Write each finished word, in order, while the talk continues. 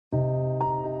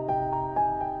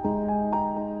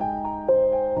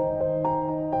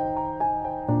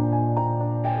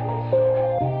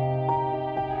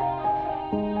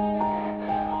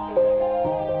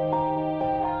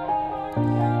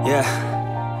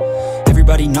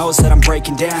Everybody knows that I'm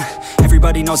breaking down.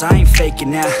 Everybody knows I ain't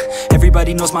faking now.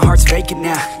 Everybody knows my heart's vacant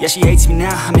now. Yeah, she hates me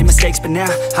now, I made mistakes but now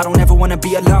I don't ever wanna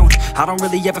be alone. I don't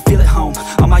really ever feel at home.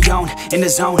 On my own, in the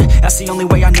zone, that's the only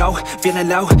way I know. Feeling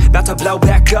low, about to blow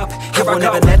back up. Here I won't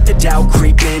ever let the doubt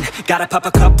creep in. Gotta pop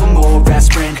a couple more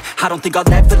aspirin. I don't think I'll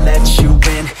ever let you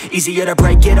in. Easier to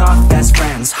break it off best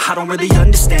friends. I don't really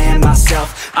understand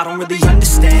myself. I don't really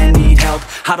understand, need help.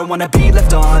 I don't wanna be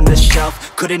left on the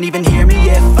shelf. Couldn't even hear me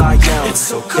if I yelled. It's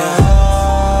so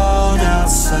cold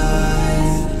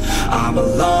outside, I'm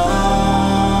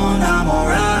alone, I'm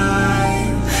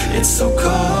alright. It's so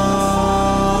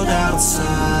cold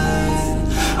outside,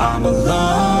 I'm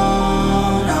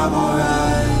alone, I'm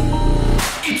alright.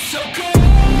 It's so cold.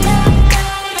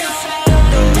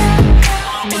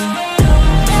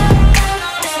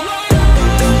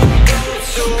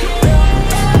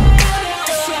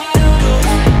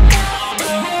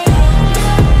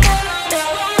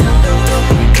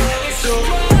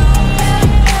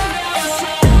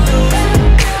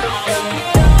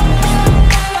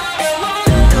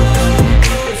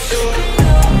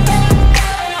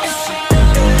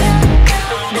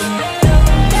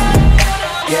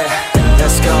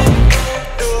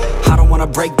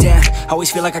 Break down, always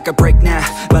feel like I could break now,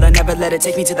 but I never let it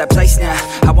take me to that place now.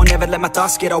 I won't ever let my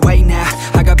thoughts get away now.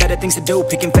 I got better things to do,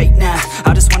 picking fate now.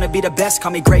 I just wanna be the best,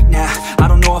 call me great now. I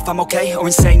don't know if I'm okay or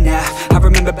insane now. I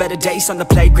remember better days on the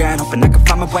playground, hoping I can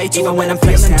find my way to even when I'm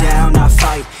feeling down, I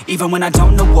fight. Even when I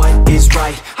don't know what is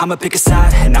right, I'ma pick a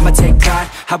side and I'ma take pride.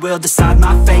 I will decide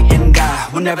my fate and I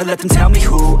will never let them tell me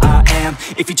who I am.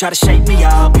 If you try to shape me,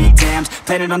 I'll be damned.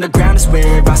 Planet on the ground is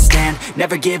where I stand.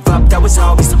 Never give up, that was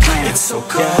always the plan. It's so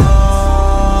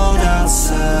cold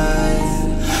outside,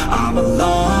 I'm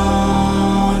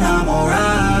alone, I'm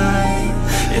alright.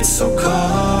 It's so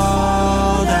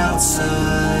cold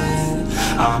outside,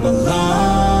 I'm alone.